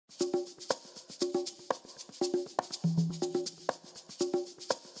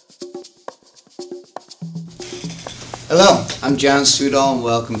Hello, I'm John Sudol and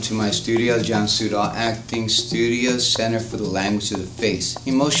welcome to my studio, John Sudol Acting Studio, Center for the Language of the Face,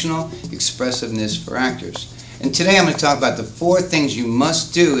 Emotional Expressiveness for Actors. And today I'm going to talk about the 4 things you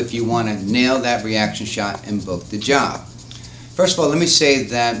must do if you want to nail that reaction shot and book the job. First of all, let me say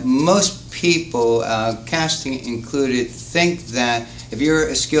that most people, casting included, think that if you're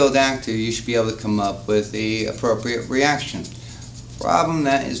a skilled actor, you should be able to come up with the appropriate reaction. Problem,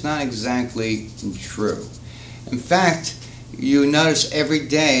 that is not exactly true. In fact, you notice every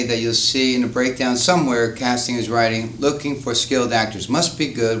day that you'll see in a breakdown somewhere casting is writing, looking for skilled actors must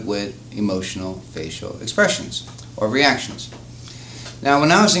be good with emotional facial expressions or reactions. Now,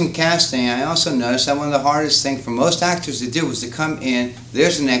 when I was in casting, I also noticed that one of the hardest things for most actors to do was to come in,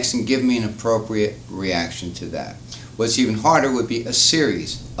 there's an X, and give me an appropriate reaction to that. What's even harder would be a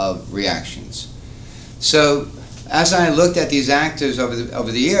series of reactions. So, as I looked at these actors over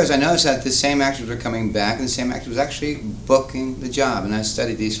the years, I noticed that the same actors were coming back, and the same actor was actually booking the job. And I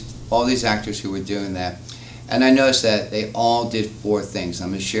studied all these actors who were doing that, and I noticed that they all did 4 things. I'm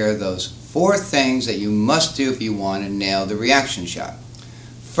going to share those 4 things that you must do if you want to nail the reaction shot.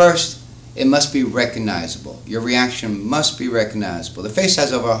 First, it must be recognizable. Your reaction must be recognizable. The face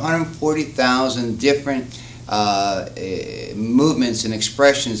has over 140,000 different movements and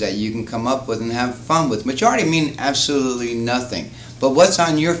expressions that you can come up with and have fun with. Majority mean absolutely nothing, but what's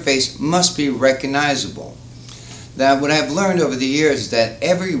on your face must be recognizable. Now, what I've learned over the years is that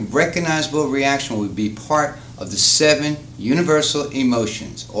every recognizable reaction will be part of the 7 universal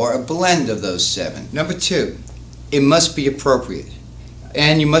emotions, or a blend of those 7. Number 2, it must be appropriate,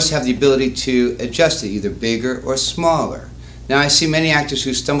 and you must have the ability to adjust it, either bigger or smaller. Now, I see many actors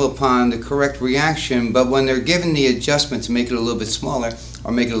who stumble upon the correct reaction, but when they're given the adjustment to make it a little bit smaller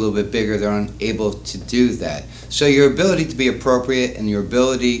or make it a little bit bigger, they're unable to do that. So your ability to be appropriate and your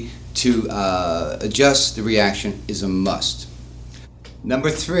ability to adjust the reaction is a must. Number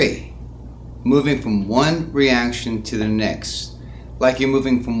 3, moving from one reaction to the next, like you're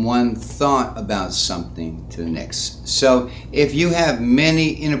moving from one thought about something to the next. So if you have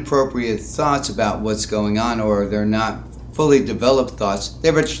many inappropriate thoughts about what's going on, or they're not fully developed thoughts, they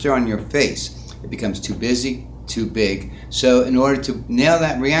register on your face. It becomes too busy, too big. So in order to nail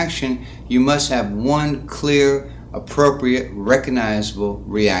that reaction, you must have one clear, appropriate, recognizable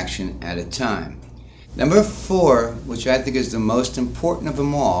reaction at a time. Number 4, which I think is the most important of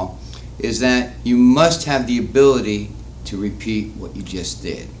them all, is that you must have the ability to repeat what you just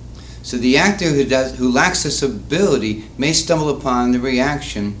did. So the actor who lacks this ability may stumble upon the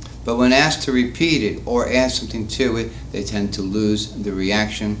reaction, but when asked to repeat it or add something to it, they tend to lose the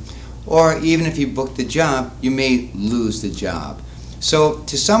reaction. Or even if you book the job, you may lose the job. So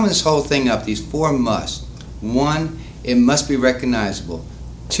to sum this whole thing up, these 4 musts. 1, it must be recognizable.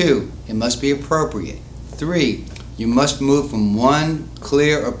 2, it must be appropriate. 3, you must move from one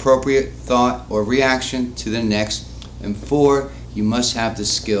clear, appropriate thought or reaction to the next. And 4, you must have the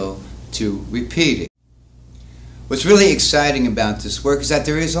skill to repeat it. What's really exciting about this work is that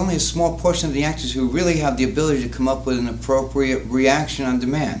there is only a small portion of the actors who really have the ability to come up with an appropriate reaction on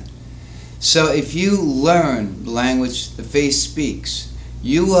demand. So if you learn the language the face speaks,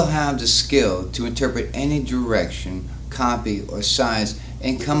 you will have the skill to interpret any direction, copy, or size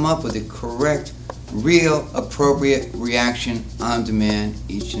and come up with the correct, real, appropriate reaction on demand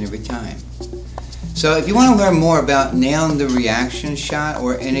each and every time. So if you want to learn more about nailing the reaction shot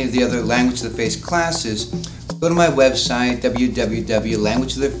or any of the other language of the face classes, go to my website,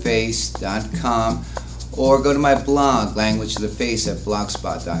 www.languageoftheface.com, or go to my blog,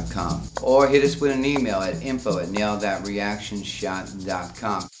 languageoftheface@blogspot.com, or hit us with an email at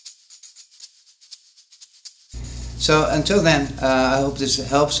info@nailthatreactionshot.com. So until then, I hope this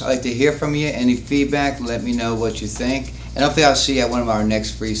helps. I'd like to hear from you. Any feedback, let me know what you think, and hopefully I'll see you at one of our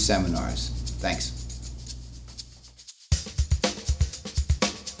next free seminars. Thanks.